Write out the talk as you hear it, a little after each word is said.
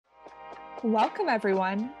Welcome,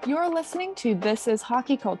 everyone. You're listening to This is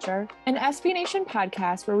Hockey Culture, an SB Nation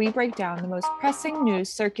podcast where we break down the most pressing news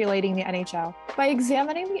circulating the NHL by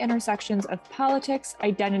examining the intersections of politics,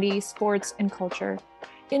 identity, sports, and culture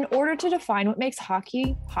in order to define what makes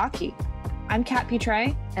hockey, hockey. I'm Kat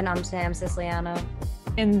Petray. And I'm Sam Siciliano.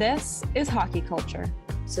 And this is Hockey Culture.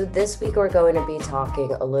 So this week we're going to be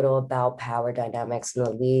talking a little about power dynamics in the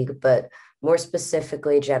league, but more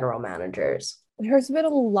specifically, general managers. There's been a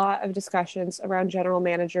lot of discussions around general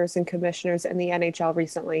managers and commissioners in the NHL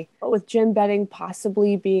recently, but with Jim Benning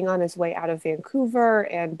possibly being on his way out of Vancouver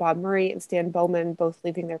and Bob Murray and Stan Bowman both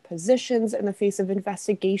leaving their positions in the face of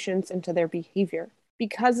investigations into their behavior.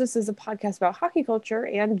 Because this is a podcast about hockey culture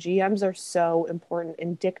and GMs are so important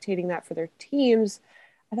in dictating that for their teams,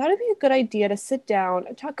 I thought it'd be a good idea to sit down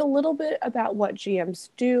and talk a little bit about what GMs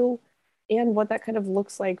do and what that kind of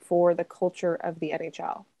looks like for the culture of the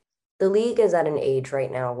NHL. The league is at an age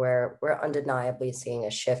right now where we're undeniably seeing a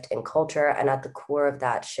shift in culture, and at the core of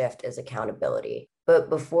that shift is accountability. But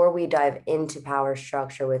before we dive into power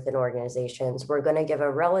structure within organizations, we're going to give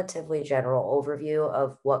a relatively general overview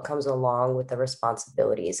of what comes along with the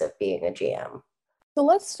responsibilities of being a GM. So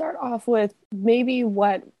let's start off with maybe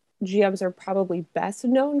what GMs are probably best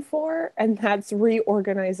known for, and that's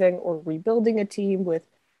reorganizing or rebuilding a team with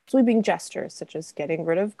sweeping gestures, such as getting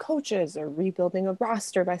rid of coaches or rebuilding a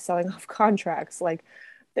roster by selling off contracts. Like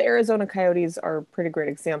the Arizona Coyotes are a pretty great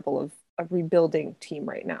example of a rebuilding team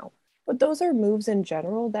right now. But those are moves in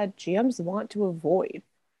general that GMs want to avoid.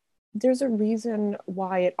 There's a reason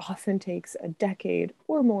why it often takes a decade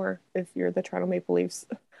or more, if you're the Toronto Maple Leafs,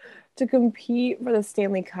 to compete for the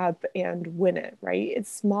Stanley Cup and win it, right?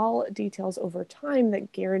 It's small details over time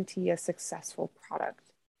that guarantee a successful product.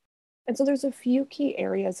 And so there's a few key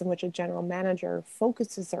areas in which a general manager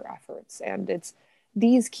focuses their efforts. And it's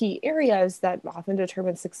these key areas that often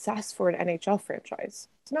determine success for an NHL franchise.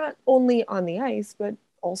 It's not only on the ice, but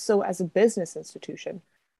also as a business institution,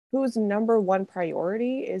 whose number one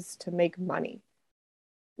priority is to make money.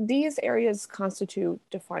 These areas constitute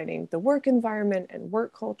defining the work environment and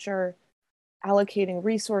work culture, allocating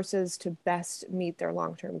resources to best meet their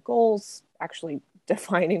long-term goals, actually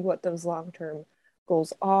defining what those long-term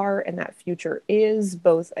goals are and that future is,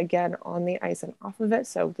 both again on the ice and off of it,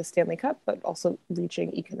 so the Stanley Cup, but also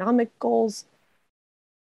reaching economic goals.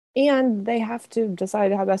 And they have to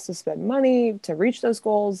decide how best to spend money to reach those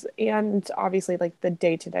goals, and obviously like the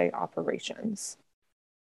day-to-day operations.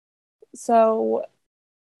 So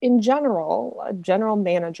in general, a general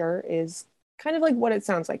manager is kind of like what it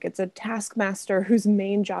sounds like. It's a taskmaster whose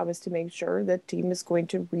main job is to make sure the team is going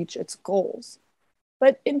to reach its goals.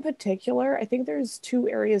 But in particular, I think there's two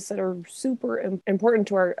areas that are super important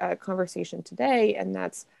to our conversation today, and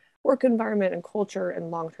that's work environment and culture and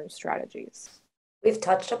long-term strategies. We've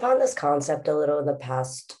touched upon this concept a little in the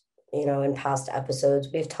past, in past episodes.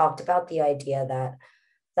 We've talked about the idea that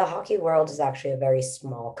the hockey world is actually a very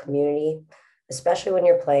small community, especially when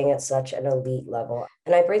you're playing at such an elite level.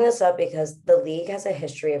 And I bring this up because the league has a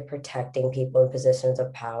history of protecting people in positions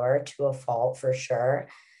of power to a fault for sure.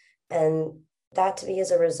 And that to me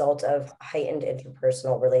is a result of heightened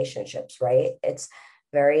interpersonal relationships, right? It's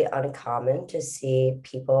very uncommon to see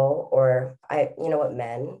people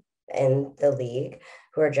men in the league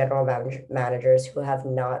who are general managers who have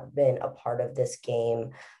not been a part of this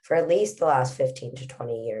game for at least the last 15 to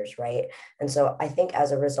 20 years, right? And so I think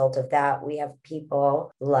as a result of that, we have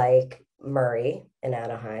people like Murray in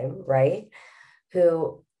Anaheim, right?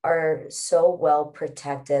 Who are so well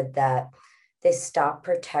protected that they stop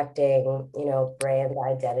protecting, brand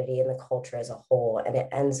identity and the culture as a whole. And it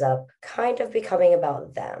ends up kind of becoming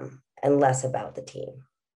about them and less about the team.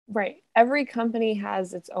 Right. Every company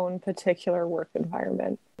has its own particular work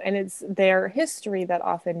environment, and it's their history that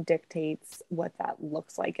often dictates what that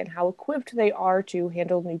looks like and how equipped they are to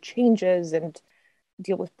handle new changes and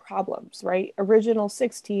deal with problems, right? Original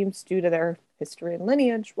six teams, due to their history and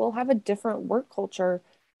lineage, will have a different work culture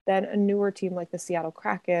than a newer team like the Seattle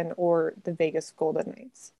Kraken or the Vegas Golden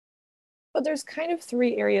Knights. But there's kind of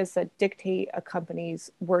three areas that dictate a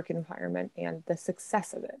company's work environment and the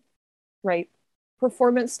success of it, right?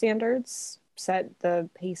 Performance standards set the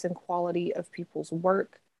pace and quality of people's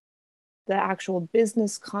work. The actual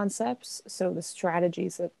business concepts, so the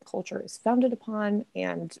strategies that culture is founded upon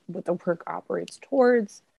and what the work operates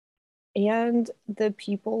towards, and the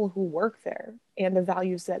people who work there and the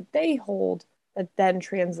values that they hold that then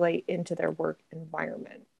translate into their work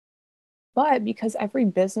environment. But because every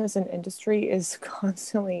business and industry is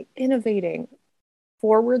constantly innovating,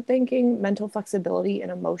 forward thinking, mental flexibility, and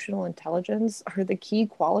emotional intelligence are the key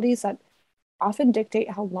qualities that often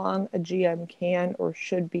dictate how long a GM can or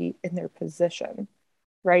should be in their position,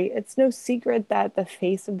 right? It's no secret that the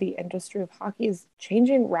face of the industry of hockey is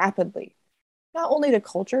changing rapidly. Not only the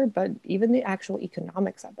culture, but even the actual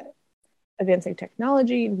economics of it. Advancing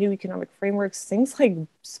technology, new economic frameworks, things like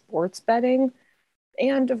sports betting,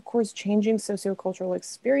 and of course, changing sociocultural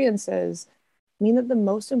experiences mean that the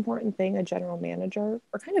most important thing a general manager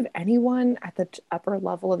or kind of anyone at the upper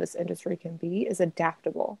level of this industry can be is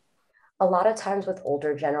adaptable. A lot of times with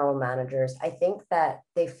older general managers, I think that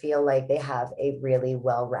they feel like they have a really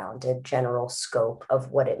well-rounded general scope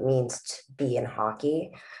of what it means to be in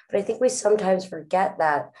hockey. But I think we sometimes forget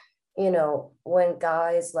that, when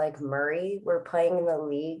guys like Murray were playing in the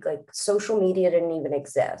league, like social media didn't even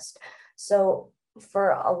exist. So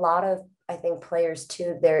for a lot of, I think, players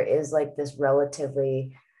too, there is like this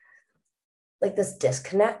relatively like this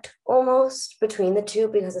disconnect almost between the two,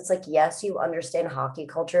 because it's like, yes, you understand hockey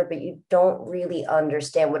culture, but you don't really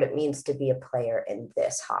understand what it means to be a player in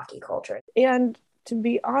this hockey culture. And to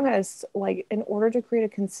be honest, like in order to create a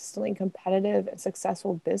consistently competitive and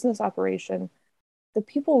successful business operation, the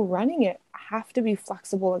people running it have to be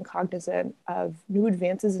flexible and cognizant of new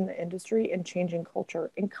advances in the industry and changing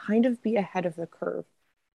culture and kind of be ahead of the curve.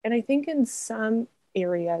 And I think in some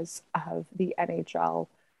areas of the NHL,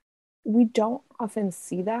 we don't often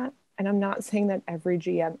see that. And I'm not saying that every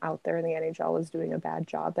GM out there in the NHL is doing a bad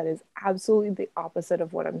job. That is absolutely the opposite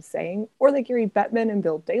of what I'm saying. Or that Gary Bettman and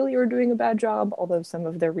Bill Daly are doing a bad job, although some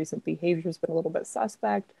of their recent behavior has been a little bit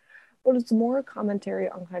suspect. But it's more a commentary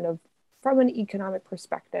on kind of from an economic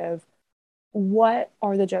perspective, what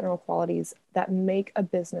are the general qualities that make a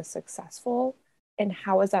business successful and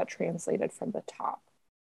how is that translated from the top?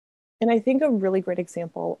 And I think a really great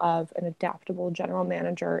example of an adaptable general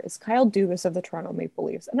manager is Kyle Dubas of the Toronto Maple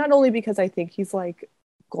Leafs. And not only because I think he's like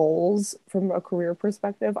goals from a career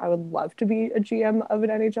perspective, I would love to be a GM of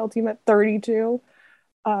an NHL team at 32.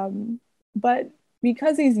 But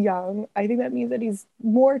because he's young, I think that means that he's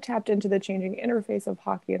more tapped into the changing interface of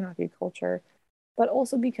hockey and hockey culture, but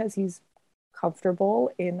also because he's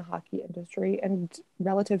comfortable in the hockey industry and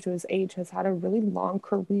relative to his age has had a really long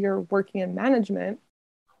career working in management.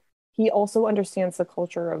 He also understands the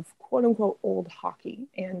culture of quote unquote old hockey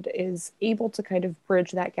and is able to kind of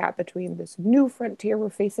bridge that gap between this new frontier we're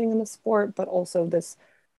facing in the sport, but also this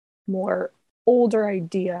more older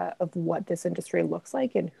idea of what this industry looks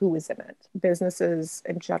like and who is in it. Businesses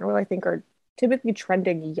in general, I think, are typically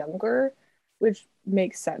trending younger, which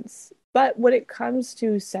makes sense. But when it comes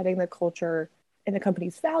to setting the culture and the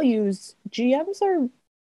company's values, GMs are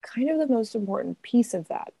kind of the most important piece of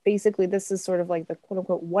that. Basically, this is sort of like the quote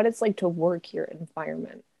unquote what it's like to work here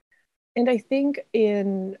environment. And I think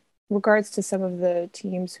in regards to some of the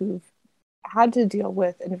teams who've had to deal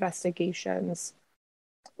with investigations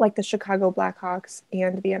like the Chicago Blackhawks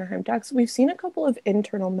and the Anaheim Ducks, we've seen a couple of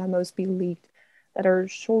internal memos be leaked that are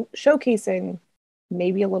showcasing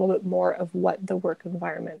maybe a little bit more of what the work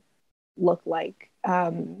environment looked like.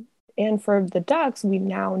 And for the Ducks, we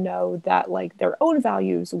now know that like their own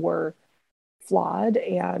values were flawed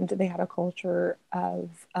and they had a culture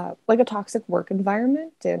of like a toxic work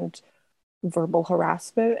environment and verbal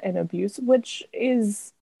harassment and abuse, which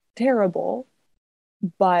is terrible,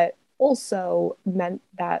 but also meant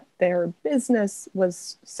that their business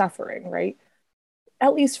was suffering, right?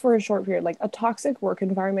 At least for a short period. Like a toxic work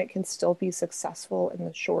environment can still be successful in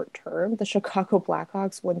the short term. The Chicago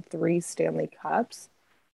Blackhawks won 3 Stanley Cups.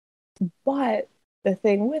 But the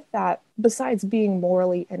thing with that, besides being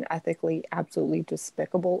morally and ethically absolutely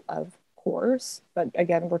despicable, of course, but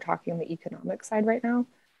again, we're talking the economic side right now.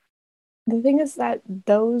 The thing is that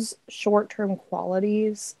those short-term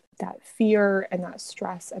qualities, that fear and that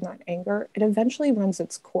stress and that anger, it eventually runs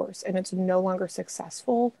its course and it's no longer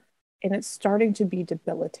successful and it's starting to be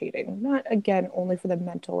debilitating. Not again only for the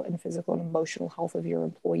mental and physical and emotional health of your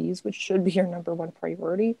employees, which should be your number one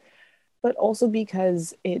priority, but also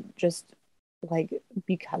because it just like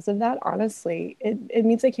because of that, honestly, it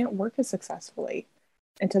means they can't work as successfully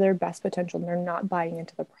and to their best potential. And they're not buying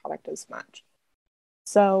into the product as much.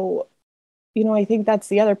 So I think that's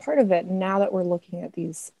the other part of it. Now that we're looking at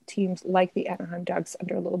these teams like the Anaheim Ducks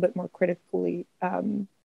under a little bit more critical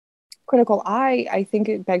eye, I think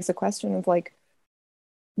it begs the question of like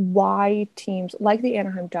why teams like the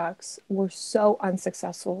Anaheim Ducks were so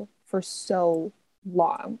unsuccessful for so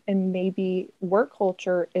long. And maybe work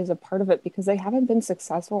culture is a part of it because they haven't been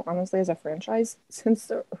successful, honestly, as a franchise since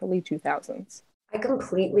the early 2000s. I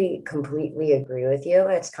completely agree with you.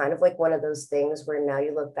 It's kind of like one of those things where now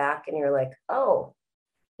you look back and you're like, oh,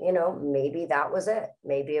 maybe that was it.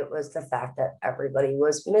 Maybe it was the fact that everybody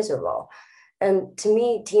was miserable. And to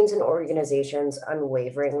me, teams and organizations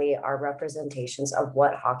unwaveringly are representations of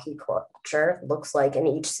what hockey culture looks like in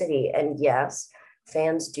each city. And yes,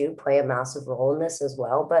 fans do play a massive role in this as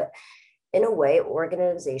well. But in a way,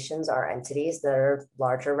 organizations are entities that are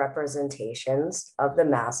larger representations of the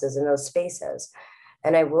masses in those spaces.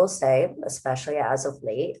 And I will say, especially as of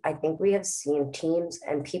late, I think we have seen teams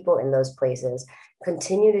and people in those places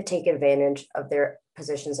continue to take advantage of their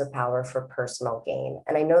positions of power for personal gain.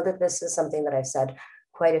 And I know that this is something that I've said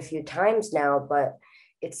quite a few times now, but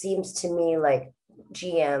it seems to me like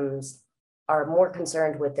GMs are more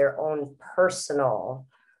concerned with their own personal,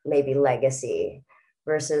 maybe legacy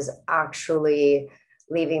versus actually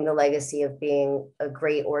leaving the legacy of being a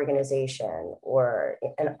great organization or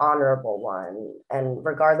an honorable one, and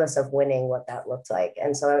regardless of winning, what that looks like.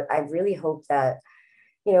 And so I really hope that,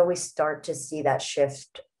 we start to see that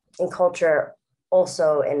shift in culture,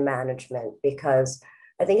 also in management, because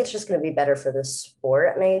I think it's just going to be better for the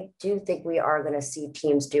sport. And I do think we are going to see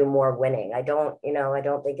teams do more winning. I don't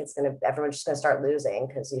think it's going to, everyone's just going to start losing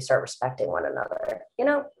because you start respecting one another.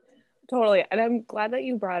 Totally. And I'm glad that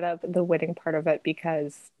you brought up the winning part of it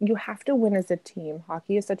because you have to win as a team.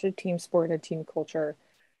 Hockey is such a team sport and a team culture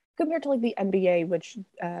compared to like the NBA, which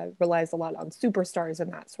relies a lot on superstars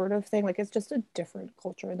and that sort of thing. Like it's just a different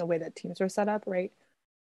culture in the way that teams are set up, right?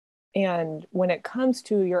 And when it comes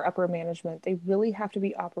to your upper management, they really have to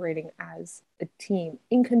be operating as a team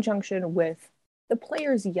in conjunction with the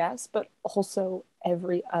players, yes, but also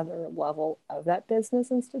every other level of that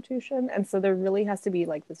business institution. And so there really has to be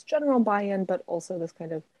like this general buy-in, but also this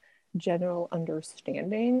kind of general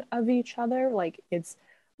understanding of each other. Like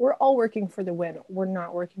we're all working for the win. We're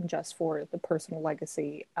not working just for the personal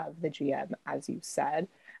legacy of the GM, as you said.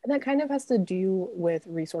 And that kind of has to do with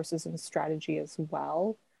resources and strategy as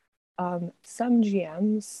well. Some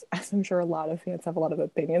GMs, as I'm sure a lot of fans have a lot of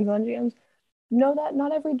opinions on GMs, know that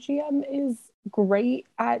not every GM is great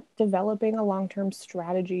at developing a long-term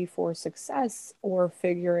strategy for success or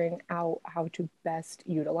figuring out how to best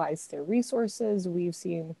utilize their resources. We've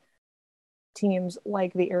seen teams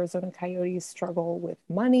like the Arizona Coyotes struggle with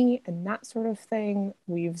money and that sort of thing.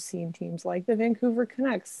 We've seen teams like the Vancouver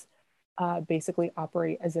Canucks basically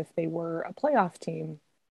operate as if they were a playoff team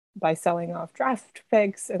by selling off draft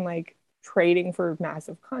picks and like trading for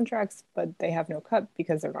massive contracts, but they have no cup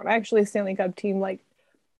because they're not actually a Stanley Cup team. Like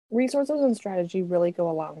resources and strategy really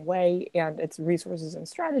go a long way, and it's resources and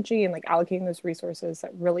strategy and like allocating those resources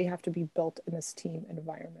that really have to be built in this team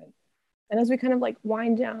environment. And as we kind of like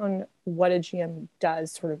wind down what a GM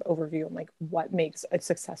does, sort of overview and like what makes a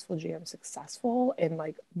successful GM successful in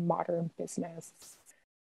like modern business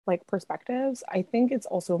like perspectives, I think it's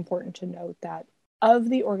also important to note that of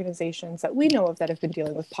the organizations that we know of that have been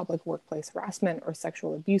dealing with public workplace harassment or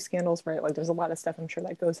sexual abuse scandals, right? Like there's a lot of stuff I'm sure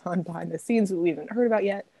that goes on behind the scenes that we haven't heard about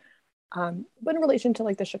yet. But in relation to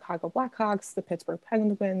like the Chicago Blackhawks, the Pittsburgh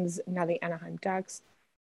Penguins, now the Anaheim Ducks,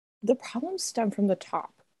 the problems stem from the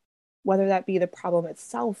top, whether that be the problem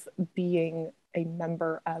itself being a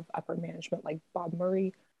member of upper management like Bob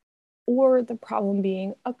Murray, or the problem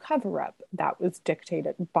being a cover up that was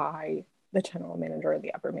dictated by the general manager or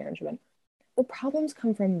the upper management. The problems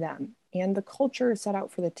come from them, and the culture set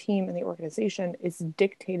out for the team and the organization is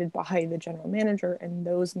dictated by the general manager and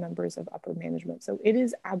those members of upper management. So it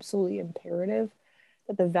is absolutely imperative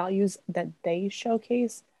that the values that they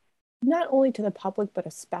showcase, not only to the public, but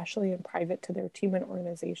especially in private to their team and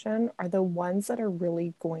organization, are the ones that are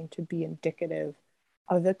really going to be indicative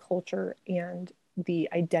of the culture and the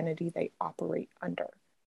identity they operate under.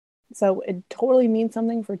 So it totally means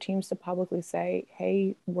something for teams to publicly say,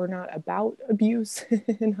 hey, we're not about abuse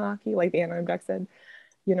in hockey, like the Anaheim Ducks said,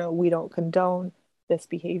 we don't condone this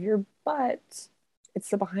behavior, but it's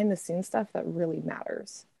the behind the scenes stuff that really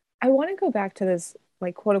matters. I want to go back to this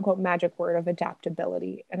like quote unquote magic word of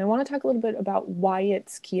adaptability. And I want to talk a little bit about why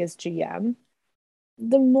it's key as GM.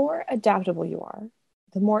 The more adaptable you are,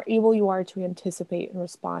 the more able you are to anticipate and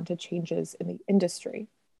respond to changes in the industry,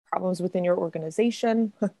 problems within your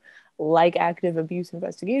organization, like active abuse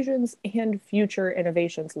investigations, and future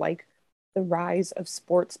innovations like the rise of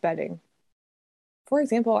sports betting. For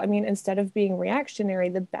example, I mean, instead of being reactionary,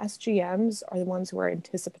 the best GMs are the ones who are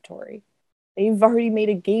anticipatory. They've already made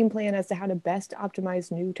a game plan as to how to best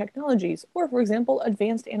optimize new technologies, or, for example,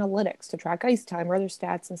 advanced analytics to track ice time or other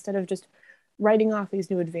stats instead of just writing off these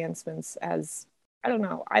new advancements as, I don't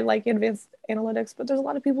know, I like advanced analytics, but there's a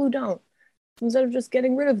lot of people who don't. Instead of just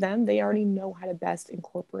getting rid of them, they already know how to best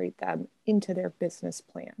incorporate them into their business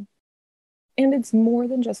plan. And it's more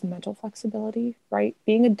than just mental flexibility, right?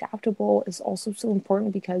 Being adaptable is also so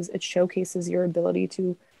important because it showcases your ability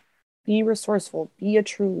to be resourceful, be a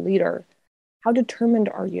true leader, How determined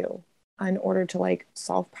are you in order to like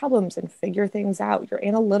solve problems and figure things out? Your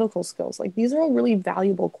analytical skills, like these are all really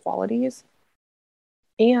valuable qualities.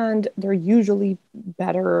 And they're usually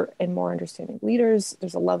better and more understanding leaders.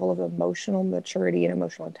 There's a level of emotional maturity and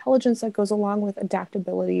emotional intelligence that goes along with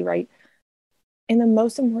adaptability, right? And the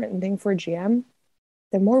most important thing for a GM,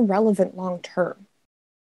 they're more relevant long term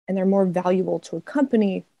and they're more valuable to a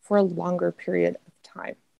company for a longer period of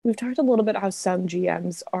time. We've talked a little bit how some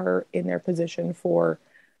GMs are in their position for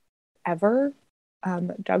ever.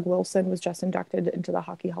 Doug Wilson was just inducted into the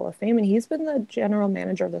Hockey Hall of Fame, and he's been the general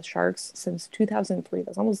manager of the Sharks since 2003.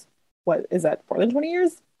 That's almost, what is that, more than 20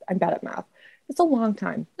 years? I'm bad at math. It's a long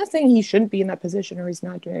time. Not saying he shouldn't be in that position or he's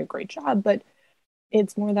not doing a great job, but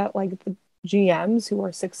it's more that like the GMs who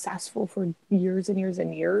are successful for years and years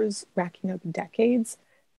and years, racking up decades,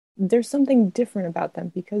 there's something different about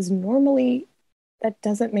them because normally that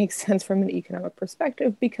doesn't make sense from an economic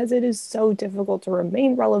perspective because it is so difficult to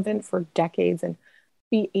remain relevant for decades and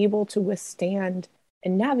be able to withstand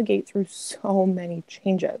and navigate through so many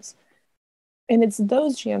changes. And it's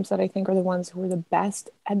those GMs that I think are the ones who are the best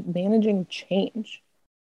at managing change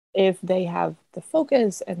if they have the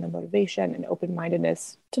focus and the motivation and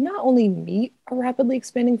open-mindedness to not only meet a rapidly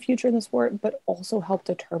expanding future in the sport, but also help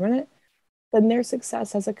determine it, then their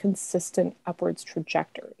success has a consistent upwards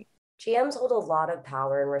trajectory. GMs hold a lot of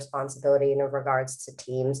power and responsibility in regards to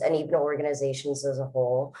teams and even organizations as a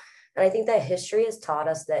whole. And I think that history has taught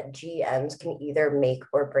us that GMs can either make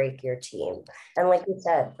or break your team. And like you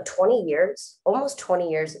said, 20 years, almost 20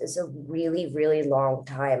 years is a really, really long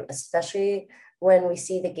time, especially when we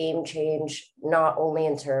see the game change, not only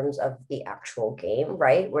in terms of the actual game,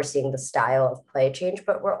 right? We're seeing the style of play change,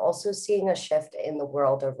 but we're also seeing a shift in the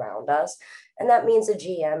world around us. And that means a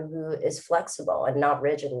GM who is flexible and not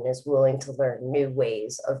rigid and is willing to learn new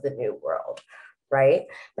ways of the new world, right?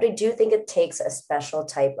 But I do think it takes a special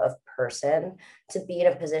type of person to be in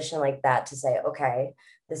a position like that to say, okay,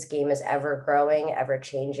 this game is ever growing, ever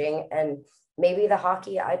changing. And maybe the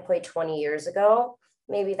hockey I played 20 years ago,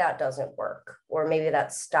 maybe that doesn't work, or maybe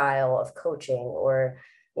that style of coaching, or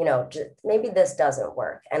maybe this doesn't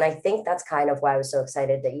work. And I think that's kind of why I was so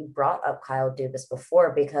excited that you brought up Kyle Dubas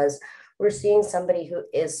before, because we're seeing somebody who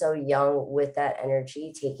is so young with that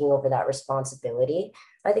energy taking over that responsibility.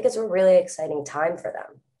 I think it's a really exciting time for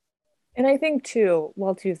them. And I think too,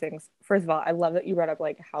 well, two things. First of all, I love that you brought up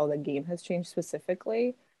like how the game has changed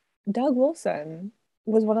specifically. Doug Wilson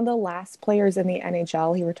was one of the last players in the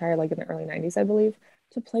NHL. He retired like in the early 90s, I believe,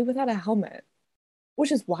 to play without a helmet,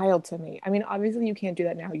 which is wild to me. I mean, obviously you can't do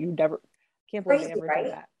that now. You never can't believe they Crazy, ever right?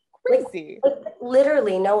 did that. Like, Crazy. like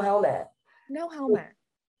literally no helmet. No helmet.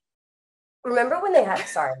 Remember when they had,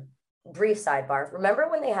 sorry, brief sidebar. Remember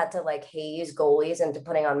when they had to like haze goalies into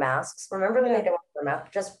putting on masks? Remember when they didn't wear masks?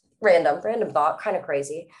 Just random thought, kind of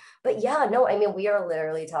crazy. But yeah, no, I mean, we are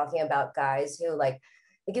literally talking about guys who like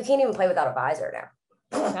you can't even play without a visor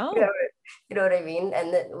now. No. You know what I mean?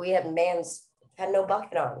 And that we had mans had no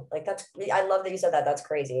bucket on. Like that's, I love that you said that. That's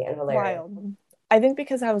crazy and hilarious. Wild. I think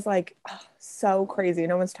because I was like, oh, so crazy.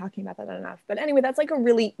 No one's talking about that enough. But anyway, that's like a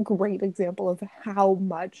really great example of how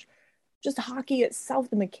much just hockey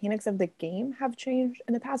itself, the mechanics of the game have changed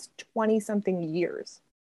in the past 20 something years.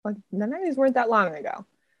 Like the 90s weren't that long ago.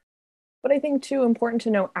 But I think too important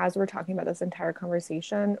to note as we're talking about this entire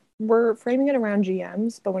conversation, we're framing it around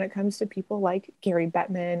GMs, but when it comes to people like Gary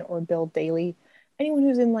Bettman or Bill Daly, anyone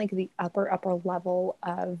who's in like the upper level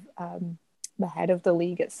of the head of the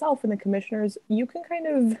league itself and the commissioners, you can kind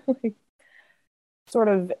of like sort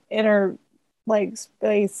of inner like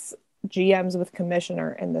space GMs with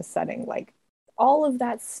commissioner in this setting. Like all of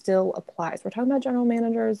that still applies. We're talking about general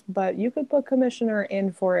managers, but you could put commissioner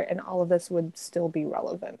in for it and all of this would still be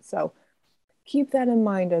relevant. So keep that in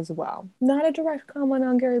mind as well. Not a direct comment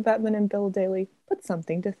on Gary Bettman and Bill Daly, but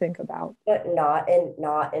something to think about. But not an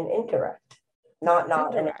indirect. Not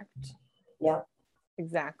an Indirect. yeah.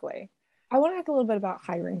 Exactly. I want to talk a little bit about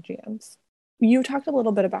hiring GMs. You talked a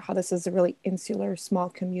little bit about how this is a really insular, small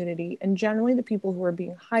community, and generally the people who are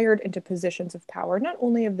being hired into positions of power, not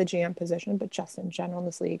only of the GM position, but just in general in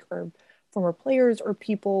this league, are former players or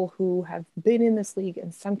people who have been in this league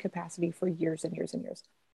in some capacity for years and years and years,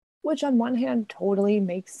 which on one hand totally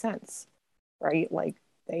makes sense, right? Like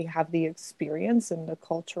they have the experience and the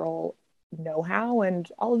cultural know-how and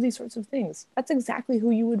all of these sorts of things. That's exactly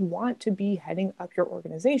who you would want to be heading up your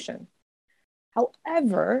organization.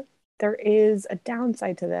 However, there is a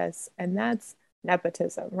downside to this, and that's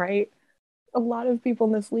nepotism, right? A lot of people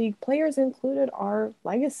in this league, players included, are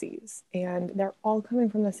legacies, and they're all coming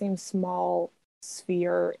from the same small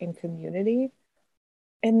sphere and community.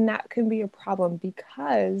 And that can be a problem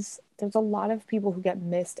because there's a lot of people who get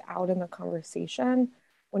missed out in the conversation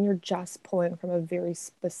when you're just pulling from a very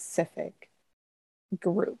specific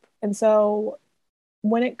group. And so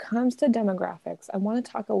when it comes to demographics, I want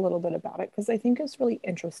to talk a little bit about it because I think it's really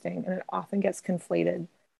interesting and it often gets conflated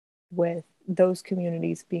with those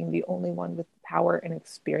communities being the only one with power and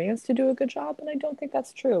experience to do a good job. And I don't think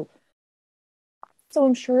that's true. So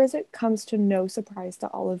I'm sure as it comes to no surprise to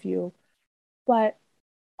all of you, but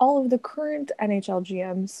all of the current NHL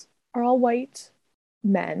GMs are all white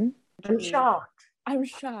men. I'm shocked. I'm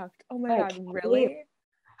shocked. Oh my I God, can't really?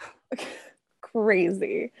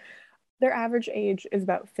 Crazy. Their average age is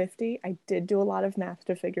about 50. I did do a lot of math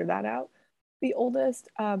to figure that out. The oldest,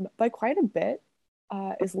 by quite a bit,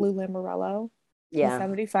 is Lou Lamoriello. He's Yeah.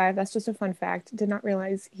 75. That's just a fun fact. Did not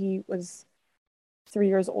realize he was 3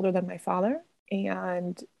 years older than my father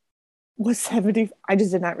and was 70. I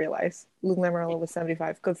just did not realize Lou Lamoriello was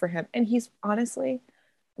 75. Good for him. And he's honestly,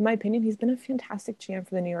 in my opinion, he's been a fantastic GM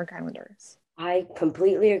for the New York Islanders. I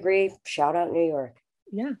completely agree. Shout out New York.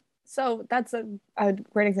 Yeah. So that's a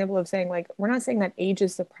great example of saying, like, we're not saying that age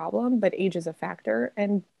is the problem, but age is a factor.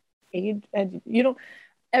 And age, and you don't,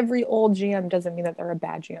 every old GM doesn't mean that they're a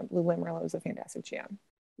bad GM. Lou Lamoriello is a fantastic GM.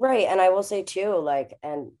 Right. And I will say too, like,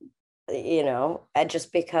 and and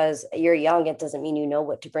just because you're young, it doesn't mean you know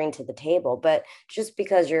what to bring to the table. But just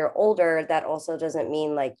because you're older, that also doesn't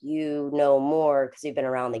mean like you know more because you've been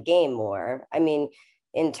around the game more. I mean,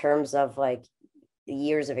 in terms of like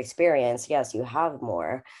years of experience, yes, you have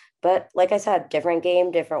more. But like I said, different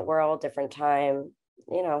game, different world, different time.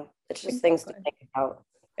 It's just things to think about.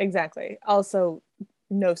 Exactly. Also,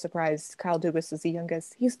 no surprise, Kyle Dubas is the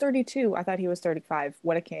youngest. He's 32. I thought he was 35.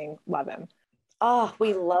 What a king. Love him. Oh,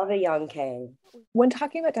 we love a young king. When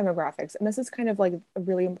talking about demographics, and this is kind of like a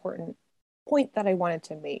really important point that I wanted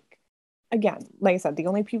to make. Again, like I said, the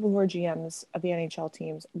only people who are GMs of the NHL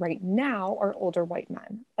teams right now are older white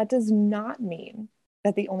men. That does not mean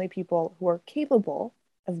that the only people who are capable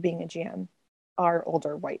of being a GM are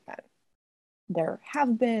older white men. There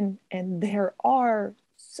have been and there are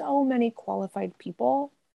so many qualified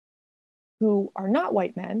people who are not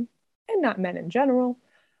white men and not men in general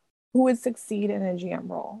who would succeed in a GM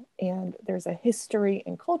role. And there's a history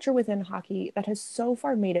and culture within hockey that has so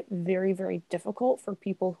far made it very, very difficult for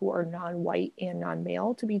people who are non-white and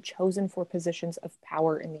non-male to be chosen for positions of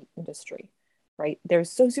power in the industry, right?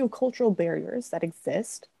 There's sociocultural barriers that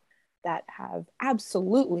exist that have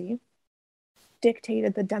absolutely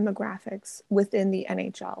dictated the demographics within the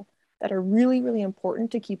NHL that are really, really important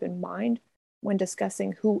to keep in mind when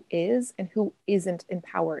discussing who is and who isn't in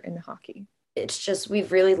power in hockey. It's just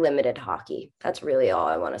we've really limited hockey. That's really all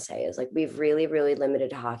I want to say is like we've really, really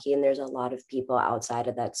limited hockey. And there's a lot of people outside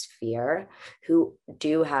of that sphere who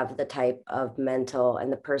do have the type of mental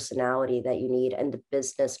and the personality that you need and the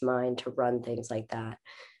business mind to run things like that.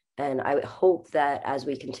 And I hope that as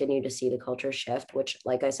we continue to see the culture shift, which,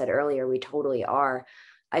 like I said earlier, we totally are,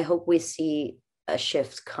 I hope we see a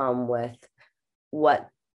shift come with what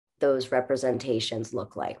those representations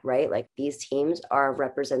look like, right? Like these teams are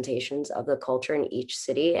representations of the culture in each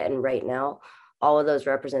city. And right now, all of those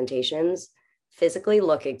representations physically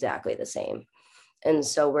look exactly the same. And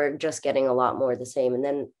so we're just getting a lot more of the same. And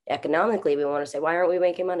then economically, we want to say, why aren't we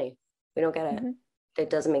making money? We don't get it. Mm-hmm.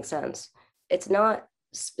 It doesn't make sense. It's not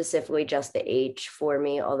specifically just the age for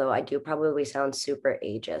me, although I do probably sound super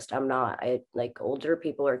ageist. I'm not. I like older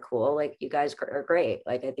people are cool. Like you guys are great.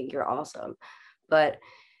 Like I think you're awesome. But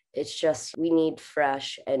it's just we need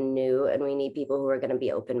fresh and new, and we need people who are going to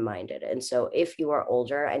be open-minded. And so if you are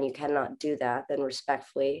older and you cannot do that, then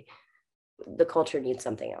respectfully, the culture needs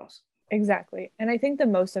something else. Exactly. And I think the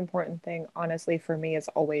most important thing, honestly, for me is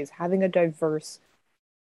always having a diverse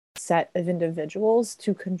set of individuals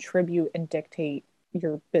to contribute and dictate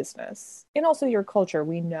your business and also your culture.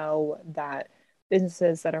 We know that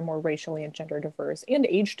businesses that are more racially and gender diverse and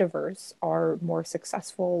age diverse are more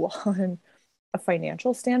successful on a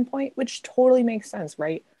financial standpoint, which totally makes sense,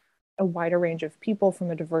 right? A wider range of people from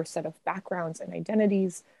a diverse set of backgrounds and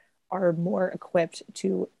identities are more equipped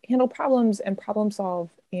to handle problems and problem solve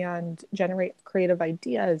and generate creative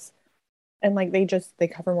ideas. And like they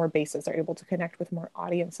cover more bases. They're able to connect with more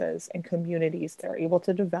audiences and communities. They're able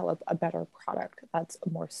to develop a better product that's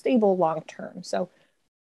more stable long term. So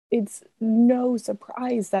it's no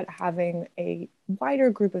surprise that having a wider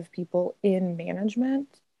group of people in management,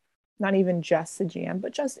 not even just the GM,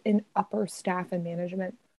 but just in upper staff and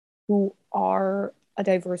management who are a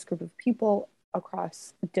diverse group of people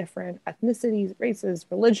across different ethnicities, races,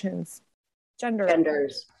 religions,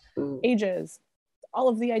 genders, Mm. ages, all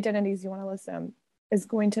of the identities you want to list them. is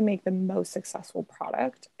going to make the most successful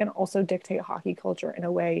product and also dictate hockey culture in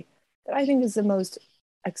a way that I think is the most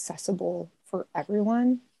accessible for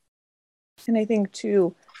everyone. And I think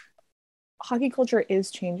too, hockey culture is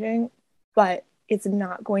changing, but it's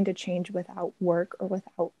not going to change without work or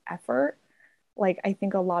without effort. Like, I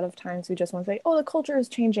think a lot of times we just want to say, oh, the culture is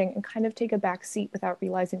changing, and kind of take a back seat without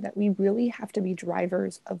realizing that we really have to be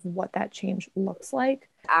drivers of what that change looks like.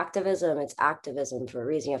 Activism, it's activism for a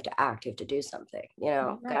reason. You have to act, you have to do something,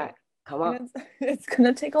 Right. God, come on. And it's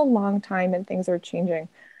going to take a long time, and things are changing.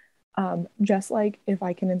 Just like, if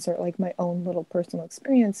I can insert like my own little personal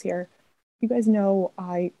experience here, you guys know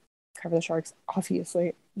I cover the Sharks,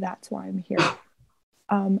 obviously, that's why I'm here.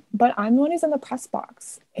 But I'm the one who's in the press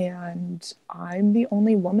box, and I'm the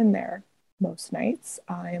only woman there most nights.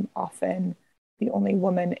 I am often the only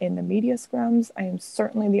woman in the media scrums. I am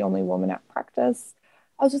certainly the only woman at practice.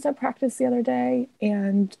 I was just at practice the other day,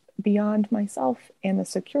 and beyond myself and the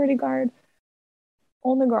security guard,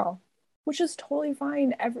 only girl, which is totally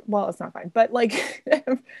fine. Well, it's not fine, but like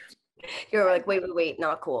You're like, wait,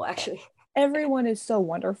 not cool, actually. Everyone is so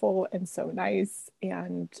wonderful and so nice,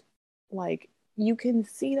 and like, you can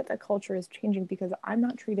see that the culture is changing because I'm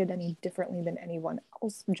not treated any differently than anyone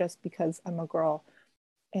else just because I'm a girl.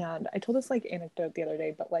 And I told this like anecdote the other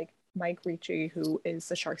day, but like Mike Ricci, who is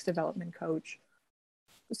the Sharks development coach,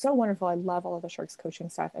 so wonderful. I love all of the Sharks coaching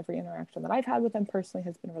staff. Every interaction that I've had with them personally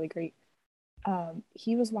has been really great.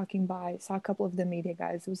 He was walking by, saw a couple of the media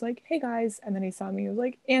guys. It was like, hey guys. And then he saw me, he was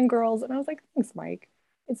like, and girls. And I was like, thanks, Mike.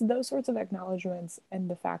 It's those sorts of acknowledgments, and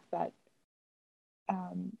the fact that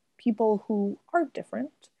people who are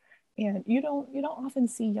different, and you don't often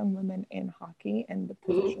see young women in hockey in the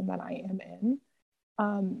position that I am in.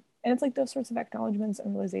 And it's like those sorts of acknowledgments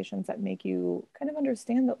and realizations that make you kind of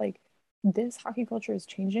understand that like this hockey culture is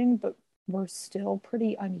changing, but we're still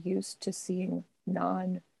pretty unused to seeing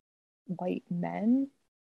non-white men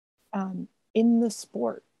in the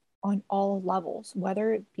sport on all levels,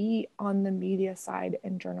 whether it be on the media side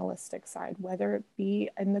and journalistic side, whether it be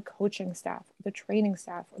in the coaching staff, the training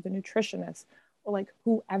staff, or the nutritionists, or like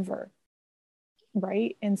whoever,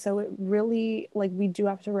 right? And so it really, like, we do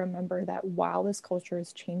have to remember that while this culture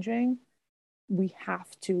is changing, we have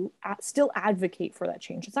to still advocate for that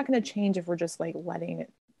change. It's not going to change if we're just like letting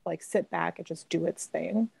it like sit back and just do its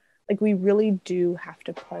thing. Like, we really do have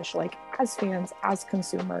to push, like, as fans, as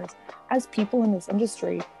consumers, as people in this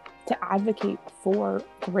industry, to advocate for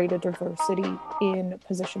greater diversity in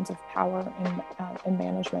positions of power and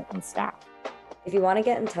management and staff. If you want to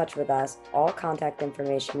get in touch with us, all contact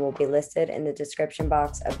information will be listed in the description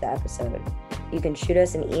box of the episode. You can shoot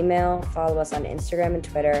us an email, follow us on Instagram and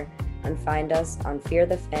Twitter, and find us on Fear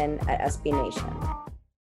the Fin at SB Nation.